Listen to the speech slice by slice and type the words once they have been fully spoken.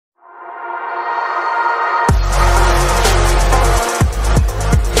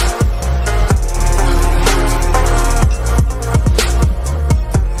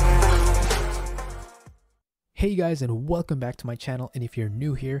Hey guys, and welcome back to my channel. And if you're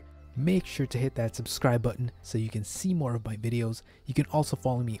new here, make sure to hit that subscribe button so you can see more of my videos. You can also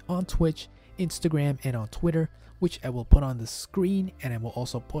follow me on Twitch, Instagram, and on Twitter, which I will put on the screen, and I will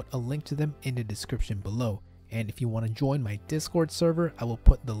also put a link to them in the description below. And if you want to join my Discord server, I will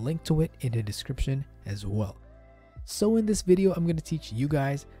put the link to it in the description as well. So in this video, I'm going to teach you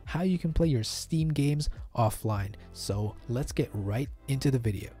guys how you can play your Steam games offline. So let's get right into the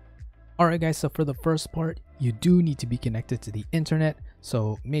video. Alright guys, so for the first part, you do need to be connected to the internet.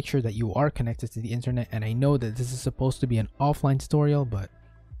 So make sure that you are connected to the internet. And I know that this is supposed to be an offline tutorial, but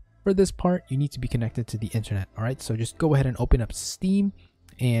for this part, you need to be connected to the internet. Alright, so just go ahead and open up Steam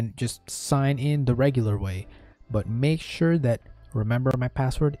and just sign in the regular way. But make sure that, remember, my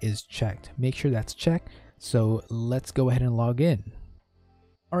password is checked. Make sure that's checked. So let's go ahead and log in.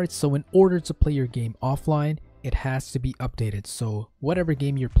 Alright, so in order to play your game offline, it has to be updated. So whatever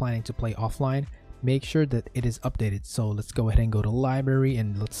game you're planning to play offline, make sure that it is updated. So let's go ahead and go to library,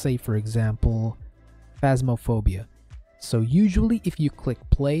 and let's say, for example, Phasmophobia. So usually if you click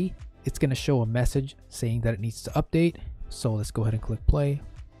play, it's going to show a message saying that it needs to update. So let's go ahead and click play.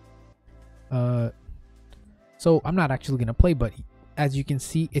 So I'm not actually going to play, but as you can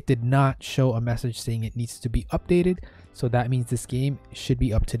see, it did not show a message saying it needs to be updated. So that means this game should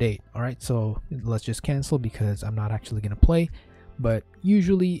be up to date. All right, so let's just cancel because I'm not actually going to play, but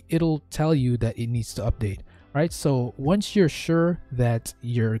usually it'll tell you that it needs to update. All right, so once you're sure that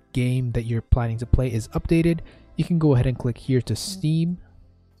your game that you're planning to play is updated, you can go ahead and click here to Steam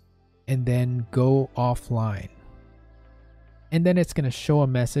and then go offline. And then it's going to show a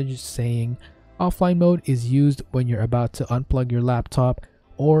message saying offline mode is used when you're about to unplug your laptop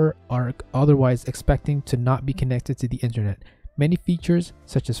or are otherwise expecting to not be connected to the internet. Many features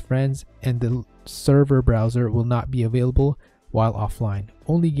such as friends and the server browser will not be available while offline.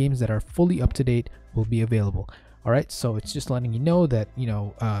 Only games that are fully up to date will be available. All right, so it's just letting you know that,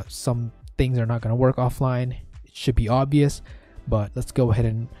 some things are not going to work offline. It should be obvious, but let's go ahead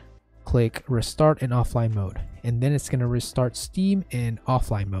and click restart in offline mode. And then it's going to restart Steam in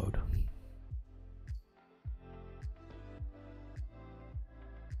offline mode.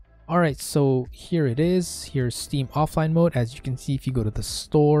 Alright, so here it is. Here's Steam offline mode. As you can see, if you go to the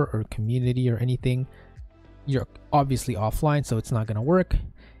store or community or anything, you're obviously offline, so it's not going to work.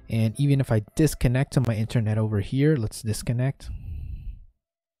 And even if I disconnect to my internet over here, let's disconnect.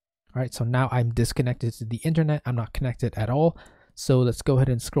 Alright, so now I'm disconnected to the internet. I'm not connected at all. So let's go ahead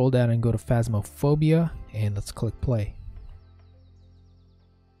and scroll down and go to Phasmophobia, and let's click play.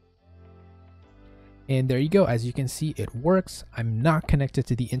 And there you go. As you can see, it works. I'm not connected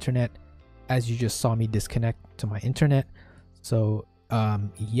to the internet, as you just saw me disconnect to my internet. So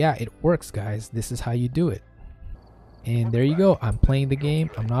yeah, it works, guys. This is how you do it. And there you go. I'm playing the game.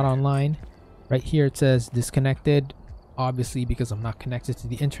 I'm not online. Right here it says disconnected, obviously because I'm not connected to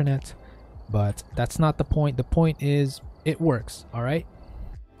the internet, but that's not the point. The point is it works. All right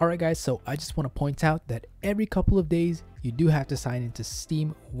guys, so I just want to point out that every couple of days you do have to sign into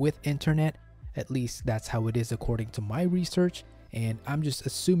Steam with internet. At least that's how it is according to my research, and I'm just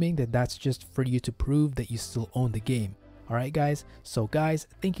assuming that that's just for you to prove that you still own the game. Alright guys, so guys,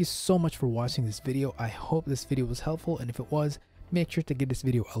 thank you so much for watching this video. I hope this video was helpful, and if it was, make sure to give this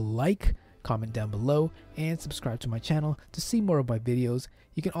video a like, comment down below, and subscribe to my channel to see more of my videos.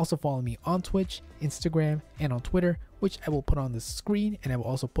 You can also follow me on Twitch, Instagram, and on Twitter, which I will put on the screen, and I will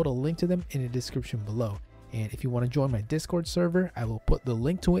also put a link to them in the description below. And if you want to join my Discord server, I will put the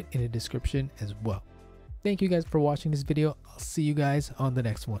link to it in the description as well. Thank you guys for watching this video. I'll see you guys on the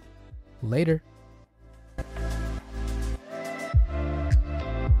next one. Later.